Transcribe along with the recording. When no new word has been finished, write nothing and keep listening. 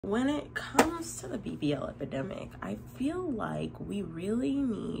When it comes to the BBL epidemic, I feel like we really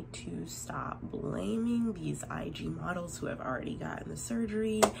need to stop blaming these IG models who have already gotten the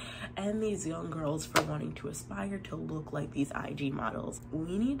surgery and these young girls for wanting to aspire to look like these IG models.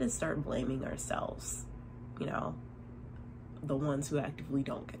 We need to start blaming ourselves, you know, the ones who actively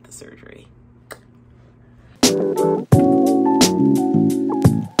don't get the surgery.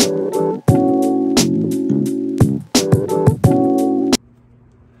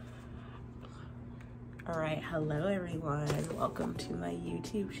 Alright, hello everyone, welcome to my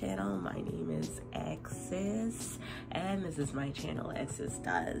YouTube channel. My name is Exis and this is my channel Exis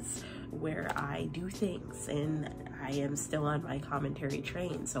Does, where I do things, and I am still on my commentary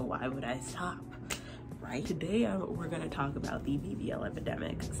train, so why would I stop? Right? Today we're going to talk about the BBL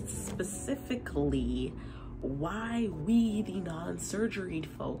epidemic, specifically why we, the non-surgeried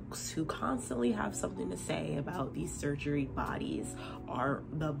folks who constantly have something to say about these surgeried bodies, are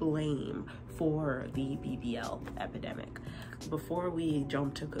the blame for the BBL epidemic. Before we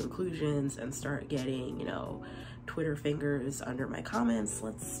jump to conclusions and start getting, you know, Twitter fingers under my comments,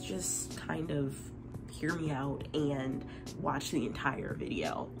 let's just kind of hear me out and watch the entire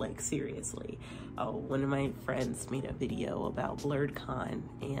video. Like, seriously. One of my friends made a video about BlurredCon,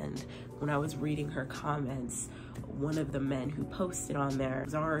 and when I was reading her comments, one of the men who posted on there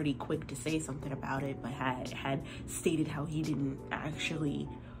was already quick to say something about it, but had stated how he didn't actually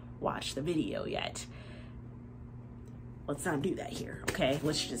watch the video yet. Let's not do that here, okay?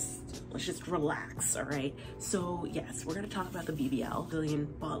 Let's just relax, all right? So yes, we're gonna talk about the BBL, Brazilian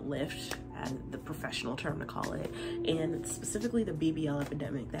butt lift, as the professional term to call it, and specifically the BBL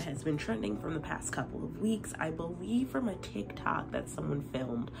epidemic that has been trending from the past couple of weeks. I believe from a TikTok that someone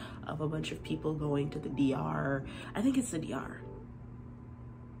filmed of a bunch of people going to the DR. I think it's the DR.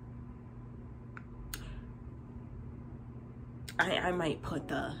 I might put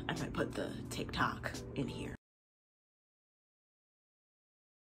the TikTok in here.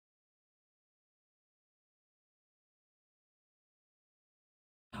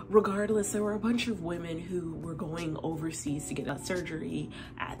 Regardless, there were a bunch of women who were going overseas to get a surgery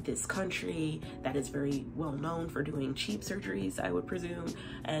at this country that is very well known for doing cheap surgeries, I would presume,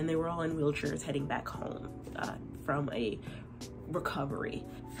 and they were all in wheelchairs heading back home from a recovery.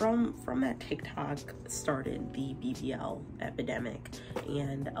 From that TikTok started the BBL epidemic,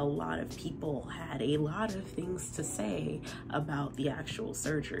 and a lot of people had a lot of things to say about the actual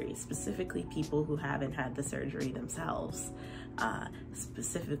surgery, specifically people who haven't had the surgery themselves.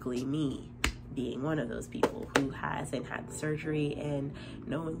 Specifically me being one of those people who hasn't had the surgery, and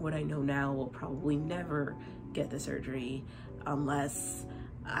knowing what I know now, will probably never get the surgery unless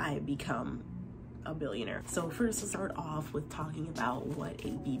I become a billionaire. So first, let's start off with talking about what a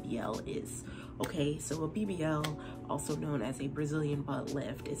BBL is. Okay, so a BBL, also known as a Brazilian butt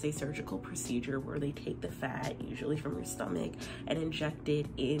lift, is a surgical procedure where they take the fat, usually from your stomach, and inject it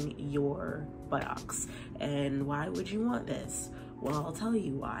in your buttocks. And why would you want this? Well, I'll tell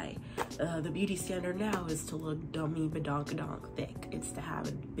you why. The beauty standard now is to look dummy badonkadonk thick. It's to have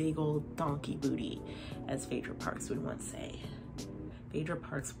a big old donkey booty, as Phaedra Parks would once say. Phaedra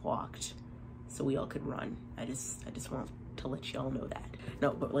Parks walked so we all could run. I just want to let y'all know that.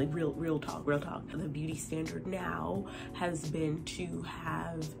 No, but like real talk. The beauty standard now has been to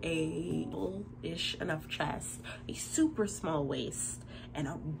have a full-ish enough chest, a super small waist, and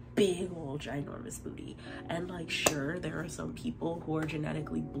a big old ginormous booty. And like, sure, there are some people who are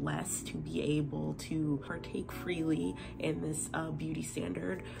genetically blessed to be able to partake freely in this beauty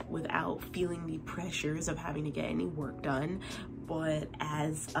standard without feeling the pressures of having to get any work done. But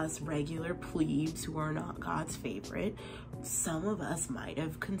as us regular plebes who are not God's favorite, some of us might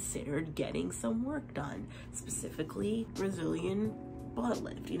have considered getting some work done, specifically Brazilian butt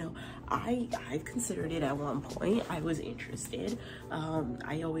lift. You know, I've considered it at one point. I was interested.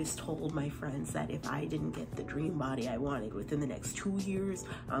 I always told my friends that if I didn't get the dream body I wanted within the next 2 years,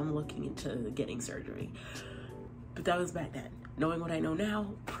 I'm looking into getting surgery. But that was back then. Knowing what I know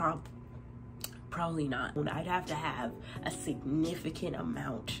now, probably not. I'd have to have a significant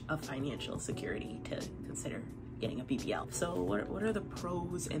amount of financial security to consider getting a BBL. So what are the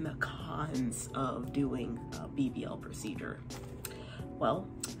pros and the cons of doing a BBL procedure? Well,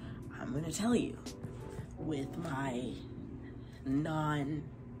 I'm gonna tell you with my non-medical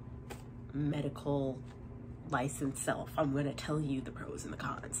licensed self. I'm gonna tell you the pros and the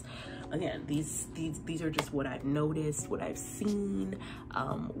cons. Again, these are just what I've noticed, what I've seen,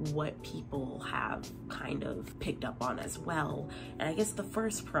 what people have kind of picked up on as well. And I guess the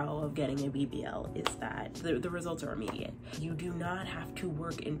first pro of getting a BBL is that the results are immediate. You do not have to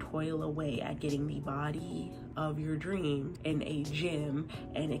work and toil away at getting the body of your dream in a gym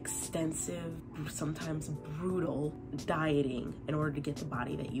and extensive, sometimes brutal dieting in order to get the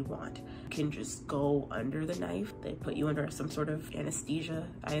body that you want. You can just go under the knife. They put you under some sort of anesthesia,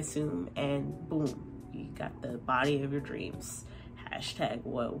 I assume, and boom, you got the body of your dreams. Hashtag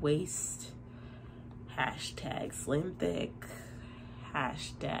what waist, hashtag slim thick,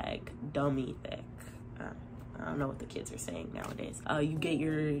 hashtag dummy thick. I don't know what the kids are saying nowadays. You get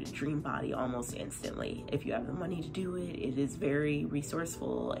your dream body almost instantly. If you have the money to do it, it is very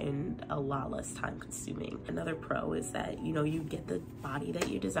resourceful and a lot less time consuming. Another pro is that, you know, you get the body that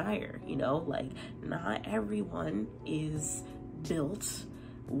you desire, you know, like not everyone is built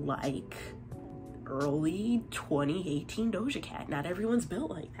like early 2018 Doja Cat. Not everyone's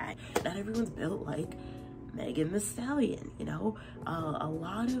built like that. Not everyone's built like Megan Thee Stallion, you know. A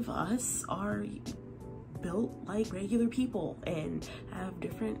lot of us are built like regular people and have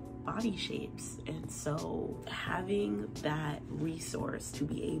different body shapes, and so having that resource to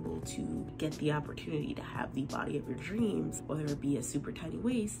be able to get the opportunity to have the body of your dreams, whether it be a super tiny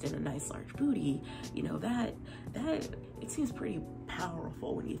waist and a nice large booty, you know, that it seems pretty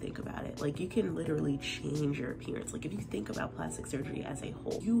powerful when you think about it. Like, you can literally change your appearance. Like, if you think about plastic surgery as a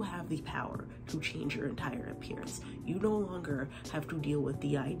whole, you have the power to change your entire appearance. You no longer have to deal with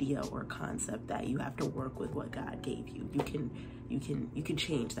the idea or concept that you have to work with what God gave you. You can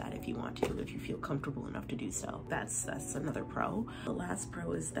change that if you want to, if you feel comfortable enough to do so. That's another pro. The last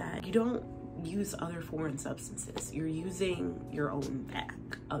pro is that you don't use other foreign substances. You're using your own back.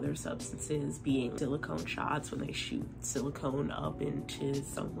 Other substances being silicone shots when they shoot silicone up into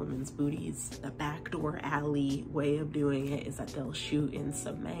some women's booties. The backdoor alley way of doing it is that they'll shoot in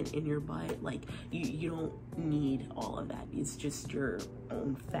cement in your butt. Like, you don't need all of that. It's just your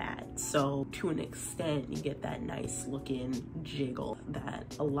own fat. So to an extent, you get that nice looking jiggle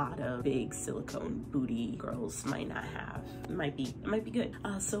that a lot of big silicone booty girls might not have. It might be good.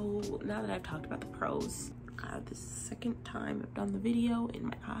 So now that I've talked about the pros, the second time I've done the video and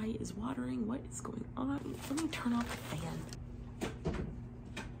my eye is watering. What is going on? Let me turn off the fan.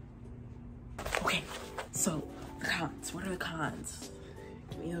 Okay, so the cons. What are the cons?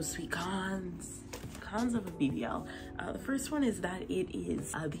 Give me those sweet cons. Cons of a BBL. The first one is that it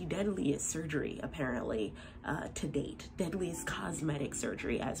is the deadliest surgery, apparently, to date. Deadliest cosmetic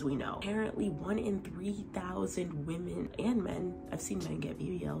surgery, as we know. Apparently, 1 in 3,000 women and men, I've seen men get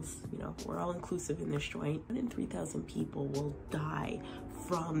BBLs, you know, we're all inclusive in this joint. 1 in 3,000 people will die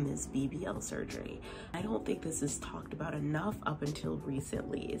from this BBL surgery. I don't think this is talked about enough up until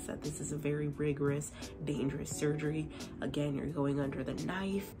recently, is that this is a very rigorous, dangerous surgery. Again, you're going under the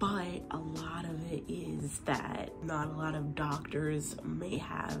knife, but a lot of it is that not a lot of doctors may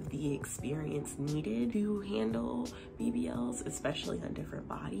have the experience needed to handle BBLs, especially on different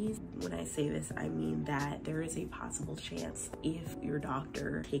bodies. When I say this, I mean that there is a possible chance if your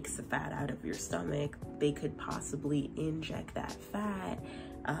doctor takes the fat out of your stomach, they could possibly inject that fat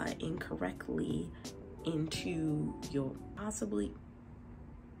incorrectly into your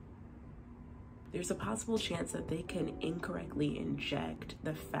there's a possible chance that they can incorrectly inject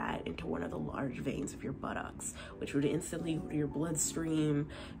the fat into one of the large veins of your buttocks, which would instantly go to your bloodstream,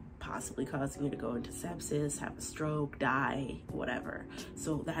 possibly causing you to go into sepsis, have a stroke, die, whatever.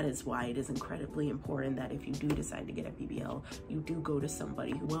 So that is why it is incredibly important that if you do decide to get a BBL, you do go to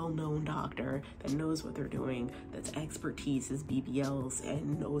somebody, well-known doctor that knows what they're doing, that's expertise is BBLs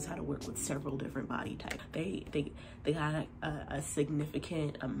and knows how to work with several different body types. They got a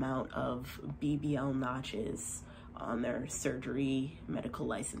significant amount of BBL notches on their surgery medical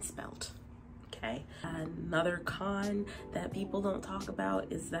license belt. Okay. Another con that people don't talk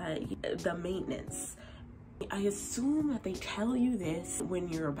about is that the maintenance. I assume that they tell you this when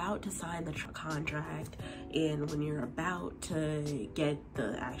you're about to sign the contract and when you're about to get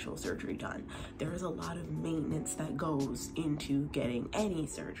the actual surgery done. There is a lot of maintenance that goes into getting any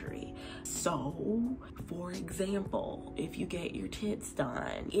surgery. So, for example, if you get your tits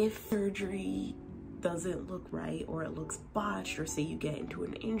done, if surgery doesn't look right or it looks botched, or say you get into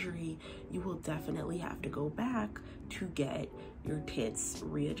an injury, you will definitely have to go back to get your tits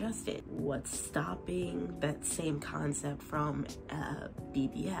readjusted. What's stopping that same concept from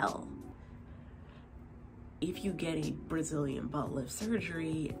BBL? If you get a Brazilian butt lift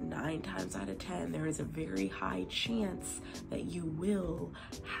surgery, 9 times out of 10, there is a very high chance that you will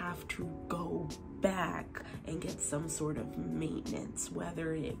have to go back and get some sort of maintenance,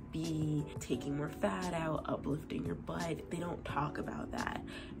 whether it be taking more fat out, uplifting your butt. They don't talk about that.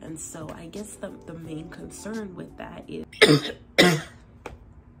 And so I guess the main concern with that is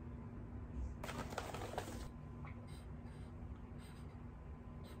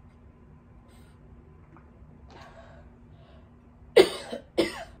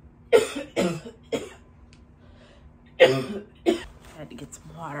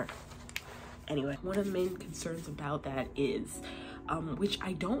are. Anyway, one of the main concerns about that is, which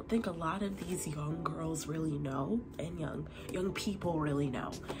I don't think a lot of these young girls really know, and young people really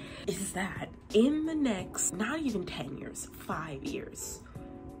know, is that in the next, not even 10 years, 5 years,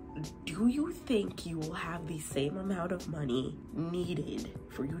 do you think you will have the same amount of money needed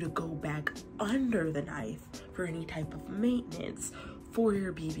for you to go back under the knife for any type of maintenance for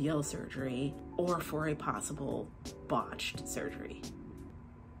your BBL surgery or for a possible botched surgery?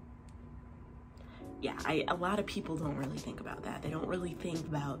 Yeah, a lot of people don't really think about that. They don't really think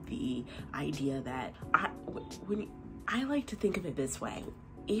about the idea that, I like to think of it this way.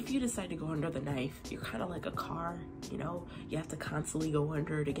 If you decide to go under the knife, you're kind of like a car, you know? You have to constantly go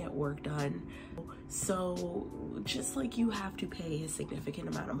under to get work done. So just like you have to pay a significant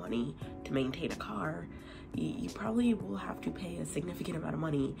amount of money to maintain a car, you probably will have to pay a significant amount of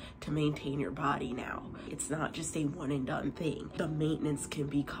money to maintain your body now. It's not just a one and done thing. The maintenance can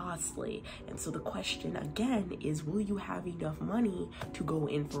be costly. And so the question again is, will you have enough money to go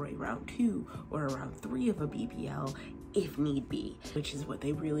in for a round 2 or a round 3 of a BBL if need be, which is what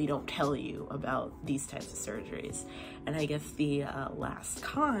they really don't tell you about these types of surgeries. And I guess the last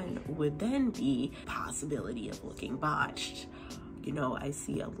con would then be possibility of looking botched. You know, I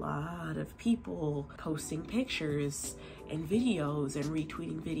see a lot of people posting pictures and videos and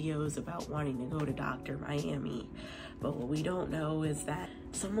retweeting videos about wanting to go to Dr. Miami. But what we don't know is that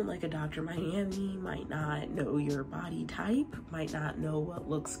someone like a Dr. Miami might not know your body type, might not know what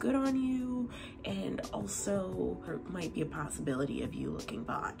looks good on you, and also there might be a possibility of you looking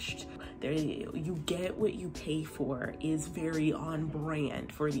botched. You get what you pay for is very on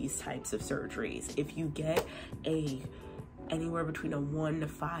brand for these types of surgeries. If you get anywhere between a 1 to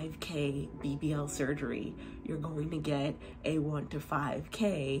 5K BBL surgery, you're going to get a 1 to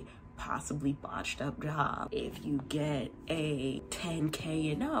 5K possibly botched up job. If you get a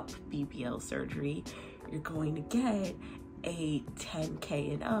 10K and up BBL surgery, you're going to get a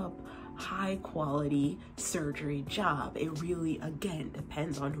 10K and up high quality surgery job. It really, again,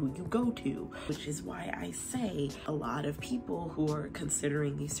 depends on who you go to, which is why I say a lot of people who are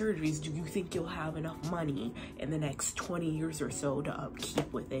considering these surgeries, do you think you'll have enough money in the next 20 years or so to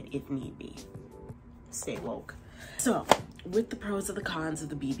upkeep with it if need be? Stay woke. So, with the pros and the cons of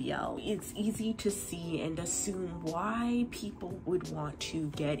the BBL, it's easy to see and assume why people would want to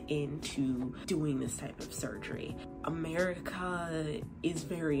get into doing this type of surgery. America is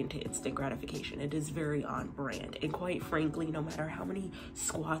very into instant gratification. It is very on brand. And quite frankly, no matter how many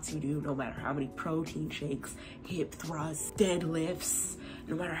squats you do, no matter how many protein shakes, hip thrusts, deadlifts,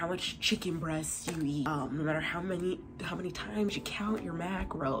 no matter how much chicken breasts you eat, no matter how many times you count your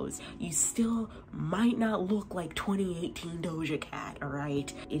macros, you still might not look like 2018 Doja Cat, all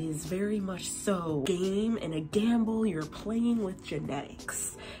right? It is very much so game and a gamble. You're playing with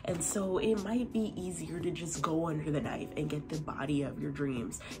genetics. And so it might be easier to just go under the knife and get the body of your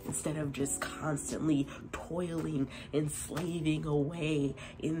dreams instead of just constantly toiling and slaving away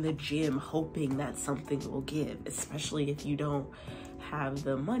in the gym hoping that something will give, especially if you don't have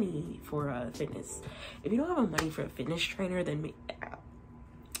the money for a fitness. If you don't have the money for a fitness trainer, then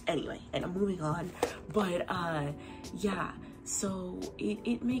anyway, and I'm moving on, but yeah, so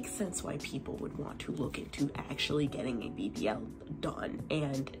it makes sense why people would want to look into actually getting a BBL done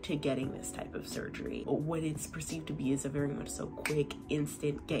and to getting this type of surgery. What it's perceived to be is a very much so quick,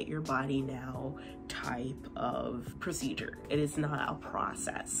 instant, get your body now type of procedure. It is not a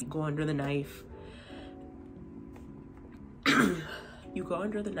process. You go under the knife, you go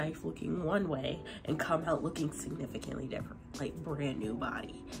under the knife looking one way and come out looking significantly different, like brand new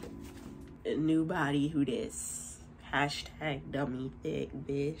body. A new body who dis. Hashtag dummy thick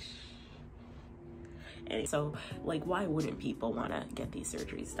bitch. And so, like, why wouldn't people want to get these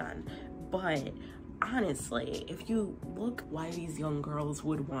surgeries done? But honestly, if you look why these young girls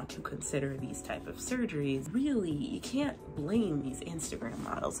would want to consider these type of surgeries, really, you can't blame these Instagram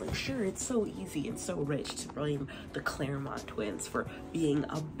models. Like, sure, it's so easy and so rich to blame the Claremont twins for being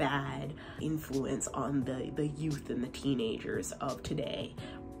a bad influence on the youth and the teenagers of today.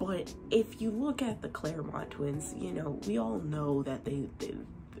 But if you look at the Claremont twins, you know, we all know that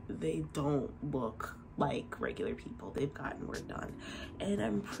they don't look like regular people. They've gotten work done. And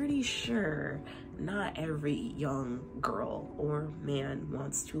I'm pretty sure not every young girl or man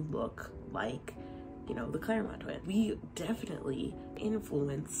wants to look like, you know, the Claremont twins. We definitely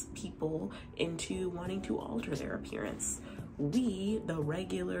influence people into wanting to alter their appearance. We, the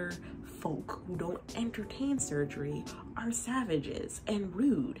regular folk who don't entertain surgery, are savages and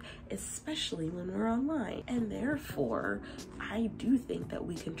rude, especially when we're online. And therefore, I do think that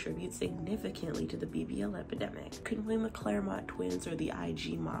we contribute significantly to the BBL epidemic. Can blame the Claremont twins or the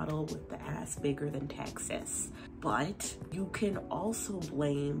IG model with the ass bigger than Texas. But you can also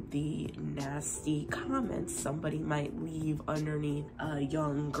blame the nasty comments somebody might leave underneath a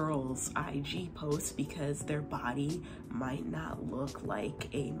young girl's IG post because their body might not look like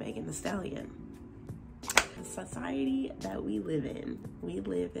a Megan Thee Stallion. The society that we live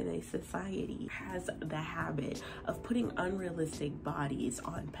in a society has the habit of putting unrealistic bodies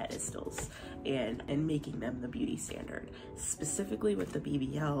on pedestals and making them the beauty standard. Specifically with the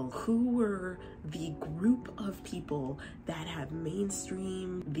BBL, who were the group of people that have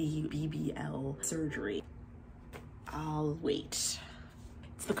mainstreamed the BBL surgery? I'll wait.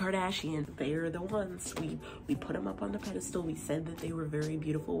 It's the Kardashians. They're the ones. We put them up on the pedestal. We said that they were very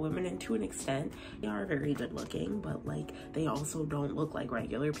beautiful women, and to an extent they are very good looking, but like they also don't look like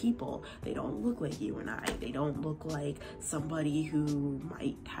regular people. They don't look like you and I. They don't look like somebody who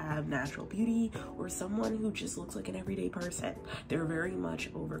might have natural beauty or someone who just looks like an everyday person. They're very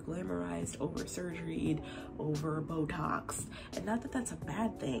much over glamorized, over surgeried, over Botox. And not that that's a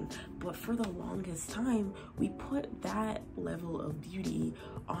bad thing, but for the longest time we put that level of beauty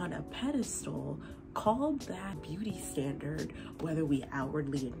on a pedestal, called that beauty standard, whether we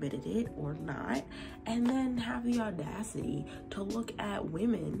outwardly admitted it or not, and then have the audacity to look at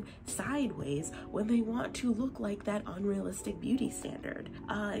women sideways when they want to look like that unrealistic beauty standard.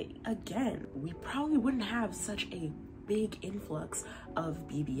 Again, we probably wouldn't have such a big influx of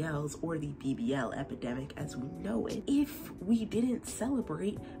BBLs or the BBL epidemic as we know it if we didn't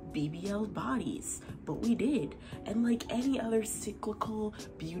celebrate BBL bodies, but we did. And like any other cyclical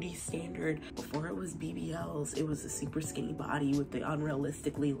beauty standard, before it was BBLs, it was a super skinny body with the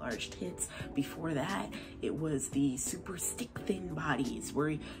unrealistically large tits. Before that, it was the super stick thin bodies where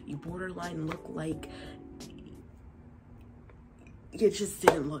you borderline look like it just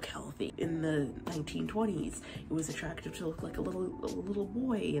didn't look healthy. In the 1920s, it was attractive to look like a little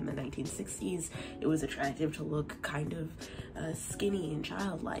boy. In the 1960s, it was attractive to look kind of skinny and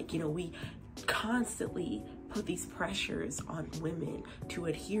childlike. You know, we constantly put these pressures on women to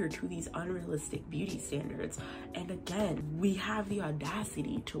adhere to these unrealistic beauty standards. And again, we have the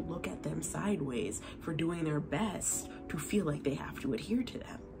audacity to look at them sideways for doing their best to feel like they have to adhere to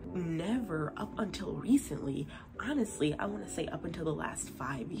them. Never up until recently, honestly, I want to say up until the last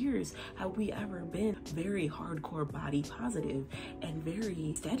 5 years, have we ever been very hardcore body positive and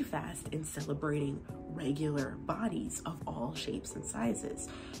very steadfast in celebrating regular bodies of all shapes and sizes.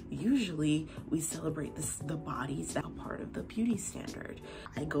 Usually we celebrate the bodies that are part of the beauty standard.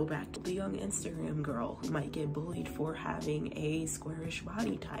 I go back to the young Instagram girl who might get bullied for having a squarish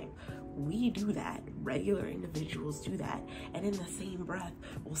body type. We do that. Regular individuals do that. And in the same breath,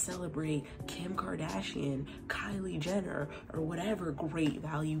 we'll celebrate Kim Kardashian, Kylie Jenner, or whatever great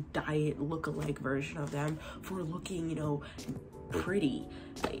value diet lookalike version of them for looking, you know, pretty.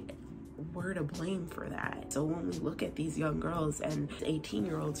 We're to blame for that. So when we look at these young girls and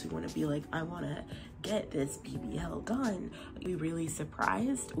 18-year-olds who want to be like, I want to get this BBL done, we really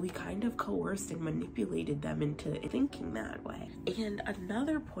surprised? We kind of coerced and manipulated them into thinking that way. And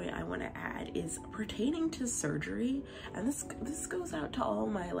another point I want to add is pertaining to surgery, and this goes out to all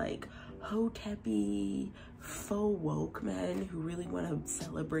my like hoteppy faux woke men who really want to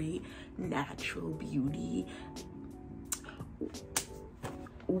celebrate natural beauty.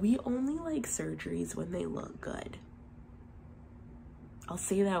 We only like surgeries when they look good. I'll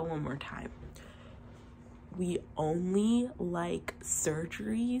say that one more time. We only like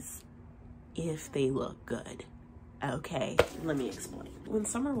surgeries if they look good. Okay, let me explain. When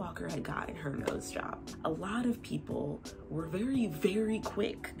Summer Walker had gotten her nose job, a lot of people were very, very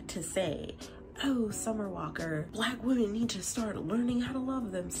quick to say, oh, Summer Walker, Black women need to start learning how to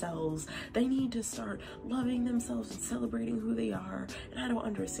love themselves. They need to start loving themselves and celebrating who they are. And I don't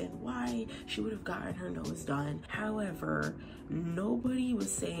understand why she would have gotten her nose done. However, nobody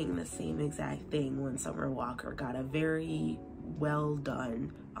was saying the same exact thing when Summer Walker got a very well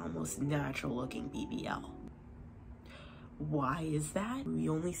done, almost natural looking BBL. Why is that? We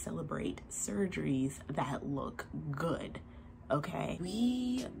only celebrate surgeries that look good, okay?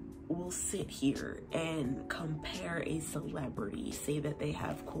 We will sit here and compare a celebrity, say that they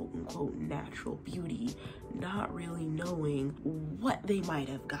have quote unquote natural beauty, not really knowing what they might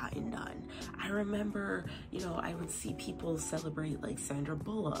have gotten done. I remember, you know, I would see people celebrate like Sandra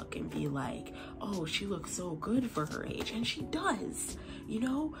Bullock and be like, oh, she looks so good for her age, and she does, you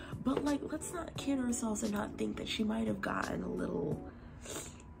know, but like, let's not kid ourselves and not think that she might have gotten a little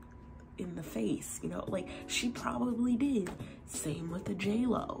in the face, you know, like she probably did. Same with the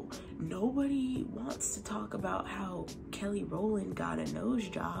J-Lo. Nobody wants to talk about how Kelly Rowland got a nose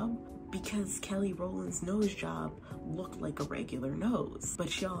job because Kelly Rowland's nose job looked like a regular nose.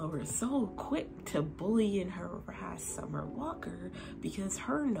 But y'all were so quick to bully and harass Summer Walker because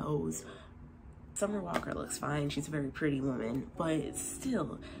her nose, Summer Walker looks fine, she's a very pretty woman, but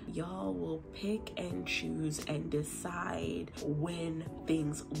still, y'all will pick and choose and decide when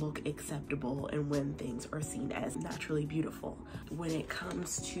things look acceptable and when things are seen as naturally beautiful. When it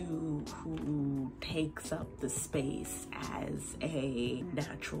comes to who takes up the space as a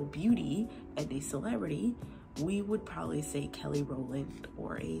natural beauty and a celebrity, we would probably say Kelly Rowland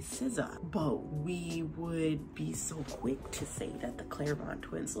or a SZA, but we would be so quick to say that the Claremont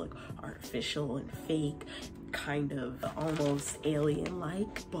twins look artificial and fake, kind of almost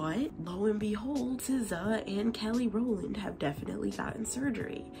alien-like. But lo and behold, SZA and Kelly Rowland have definitely gotten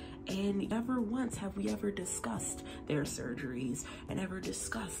surgery. And never once have we ever discussed their surgeries and ever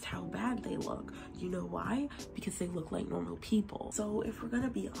discussed how bad they look. You know why? Because they look like normal people. So if we're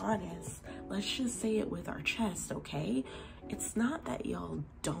gonna be honest, let's just say it with our chest, okay? It's not that y'all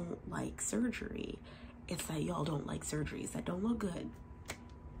don't like surgery. It's that y'all don't like surgeries that don't look good.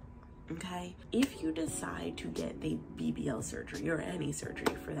 Okay? If you decide to get the BBL surgery, or any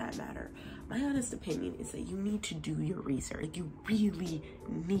surgery for that matter, my honest opinion is that you need to do your research. You really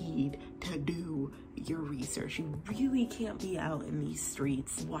need to do your research. You really can't be out in these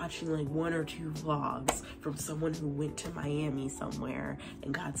streets watching like 1 or 2 vlogs from someone who went to Miami somewhere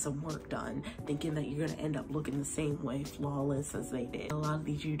and got some work done, thinking that you're gonna end up looking the same way, flawless as they did. A lot of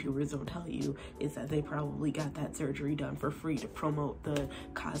these YouTubers don't tell you is that they probably got that surgery done for free to promote the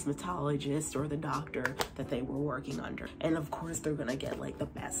cosmetologist or the doctor that they were working under. And of course they're gonna get like the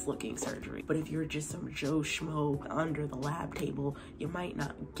best looking surgery. But if you're just some Joe Schmo under the lab table, you might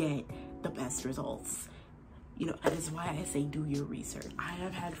not get the best results. You know, that is why I say do your research. I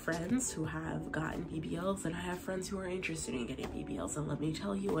have had friends who have gotten BBLs, and I have friends who are interested in getting BBLs. And let me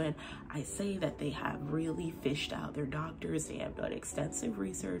tell you, when I say that they have really fished out their doctors, they have done extensive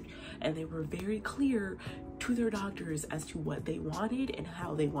research, and they were very clear to their doctors as to what they wanted and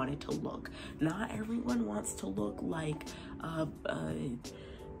how they wanted to look. Not everyone wants to look like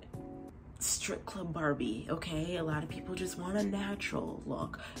strip club Barbie, okay? A lot of people just want a natural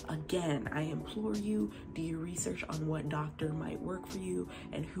look. Again, I implore you, do your research on what doctor might work for you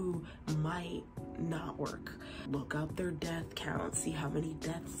and who might not work. Look up their death count, see how many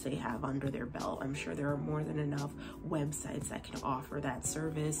deaths they have under their belt. I'm sure there are more than enough websites that can offer that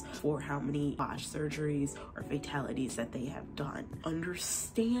service for how many botched surgeries or fatalities that they have done.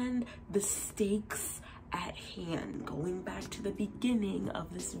 Understand the stakes at hand. Going back to the beginning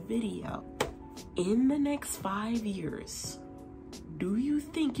of this video, in the next 5 years, do you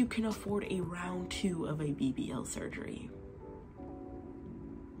think you can afford a round 2 of a BBL surgery?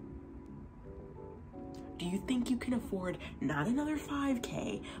 Do you think you can afford not another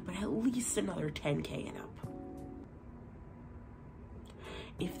 5K, but at least another 10K and up?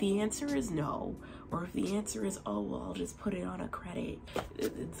 If the answer is no, or if the answer is, oh, well, I'll just put it on a credit,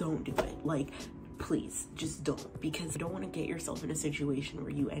 don't do it. Like, please, just don't, because you don't want to get yourself in a situation where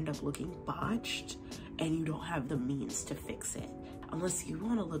you end up looking botched and you don't have the means to fix it. Unless you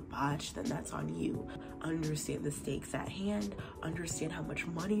want to look botched, then that's on you. Understand the stakes at hand, understand how much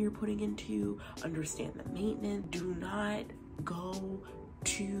money you're putting into, understand the maintenance. Do not go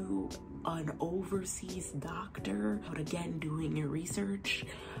to an overseas doctor, but again, doing your research.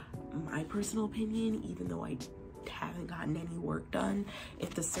 My personal opinion, even though I haven't gotten any work done,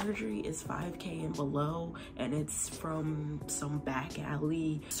 if the surgery is 5K and below and it's from some back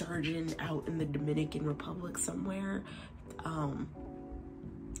alley surgeon out in the Dominican Republic somewhere,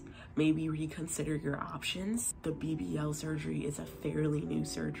 maybe reconsider your options. The BBL surgery is a fairly new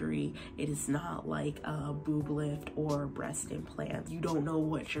surgery. It is not like a boob lift or breast implant. You don't know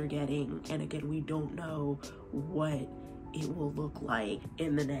what you're getting, and again, we don't know what it will look like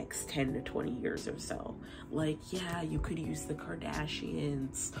in the next 10 to 20 years or so. Like, yeah, you could use the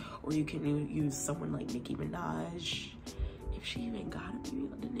Kardashians, or you can use someone like Nicki Minaj. If she even got a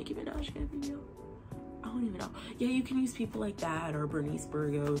BBL, did Nicki Minaj get a BBL? I don't even know. Yeah, you can use people like that, or Bernice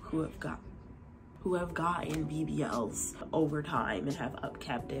Burgos, who have gotten BBLs over time and have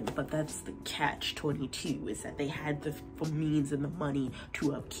upkept it. But that's the catch-22, is that they had the means and the money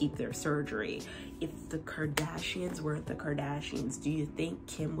to upkeep their surgery. If the Kardashians weren't the Kardashians, do you think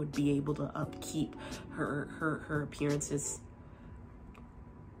Kim would be able to upkeep her appearances?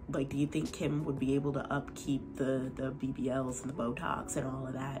 Like, do you think Kim would be able to upkeep the BBLs and the Botox and all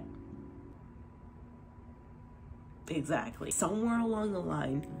of that? Exactly. Somewhere along the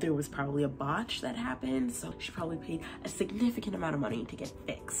line, there was probably a botch that happened, so she probably paid a significant amount of money to get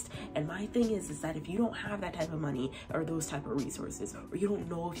fixed. And my thing is that if you don't have that type of money or those type of resources, or you don't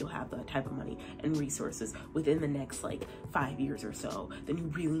know if you'll have that type of money and resources within the next like 5 years or so, then you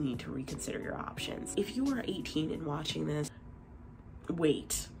really need to reconsider your options. If you are 18 and watching this,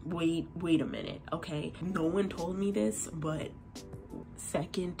 wait a minute, okay? No one told me this, but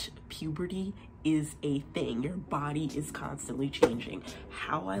second puberty is a thing. Your body is constantly changing.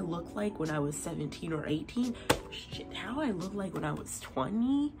 How I look like when I was 17 or 18, shit, how I look like when I was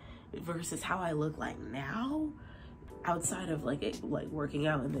 20 versus how I look like now, outside of like working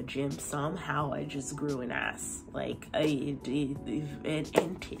out in the gym, somehow I just grew an ass, like and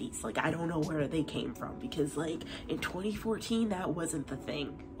titties. Like, I don't know where they came from, because like in 2014 that wasn't the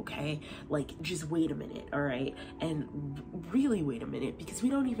thing, okay? Like, just wait a minute, all right? And really wait a minute, because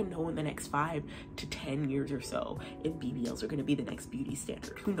we don't even know in the next 5 to 10 years or so if BBLs are going to be the next beauty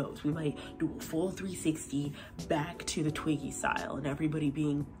standard. Who knows? We might do a full 360 back to the Twiggy style and everybody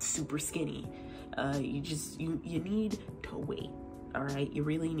being super skinny. You need to wait, all right? You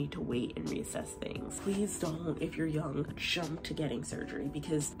really need to wait and reassess things. Please don't, if you're young, jump to getting surgery,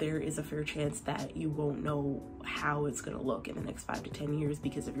 because there is a fair chance that you won't know how it's gonna look in the next 5 to 10 years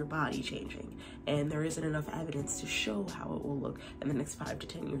because of your body changing. And there isn't enough evidence to show how it will look in the next 5 to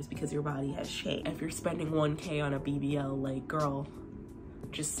 10 years because your body has changed. If you're spending 1K on a BBL, like, girl,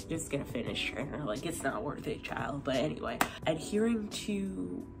 just get a finish trainer. Like, it's not worth it, child. But anyway, adhering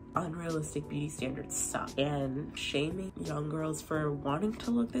to unrealistic beauty standards suck, and shaming young girls for wanting to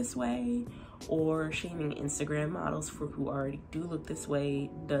look this way, or shaming Instagram models for who already do look this way,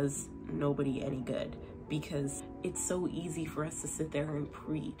 does nobody any good, because it's so easy for us to sit there and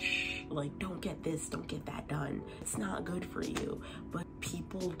preach like, don't get this, don't get that done. It's not good for you. But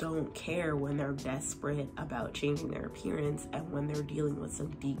people don't care when they're desperate about changing their appearance and when they're dealing with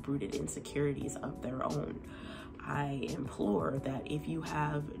some deep-rooted insecurities of their own. I implore that if you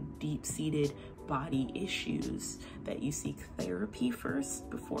have deep-seated body issues, that you seek therapy first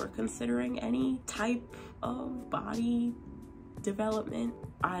before considering any type of body development.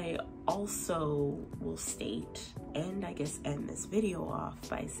 I also will state, and I guess end this video off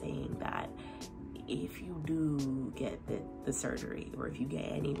by saying that if you do get the surgery, or if you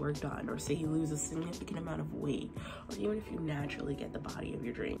get any work done, or say you lose a significant amount of weight, or even if you naturally get the body of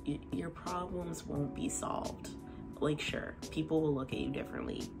your dream, your problems won't be solved. Like, sure, people will look at you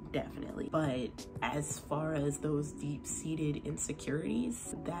differently, definitely. But as far as those deep-seated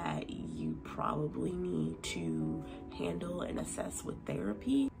insecurities that you probably need to handle and assess with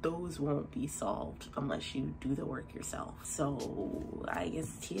therapy, those won't be solved unless you do the work yourself. So I guess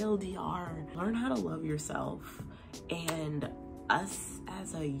TLDR, learn how to love yourself. And us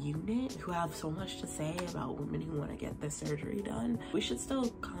as a unit who have so much to say about women who want to get this surgery done, we should still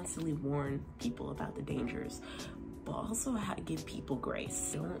constantly warn people about the dangers, but also give people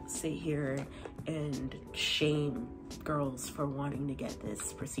grace. Don't sit here and shame girls for wanting to get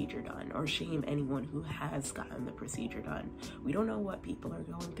this procedure done, or shame anyone who has gotten the procedure done. We don't know what people are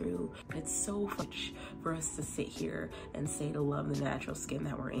going through. It's so much for us to sit here and say to love the natural skin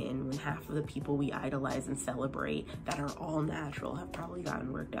that we're in, when half of the people we idolize and celebrate that are all natural have probably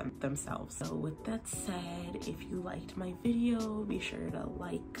gotten work done themselves. So with that said, if you liked my video, be sure to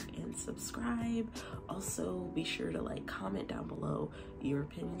like and subscribe. Also, be sure to comment down below your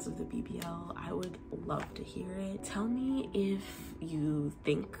opinions of the BBL. I would love to hear it. Tell me if you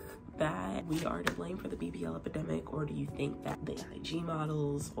think that we are to blame for the BBL epidemic, or do you think that the IG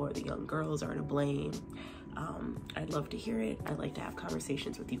models or the young girls are to blame? I'd love to hear it. I'd like to have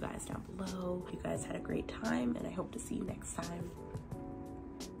conversations with you guys down below. You guys had a great time, and I hope to see you next time.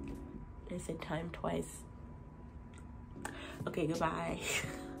 I said time twice. Okay, goodbye.